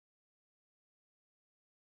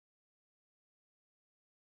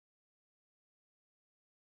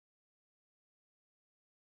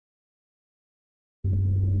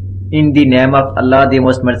In the name of Allah, the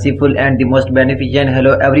most merciful and the most beneficent.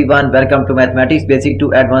 Hello everyone, welcome to Mathematics Basic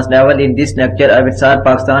to Advanced level. In this lecture, I will solve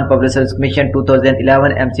Pakistan Public Service Commission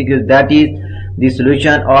 2011 MCQs, that is the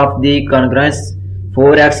solution of the congruence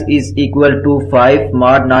 4x is equal to 5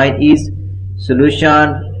 mod 9 is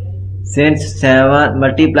solution. Since 7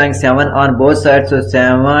 multiplying 7 on both sides, so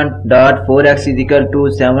 7.4x is equal to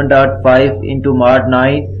 7.5 into mod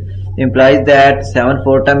 9 implies that 7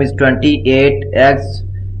 4 term is 28x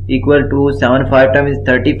equal to 7 5 term is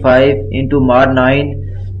 35 into mod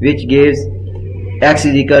 9, which gives x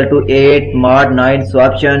is equal to 8 mod 9. So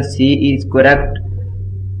option C is correct.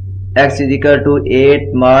 X is equal to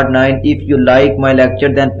 8 mod 9. If you like my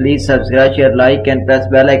lecture, then please subscribe, share, like and press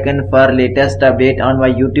bell icon for latest update on my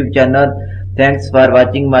YouTube channel. Thanks for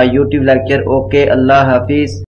watching my YouTube lecture. Okay, Allah Hafiz.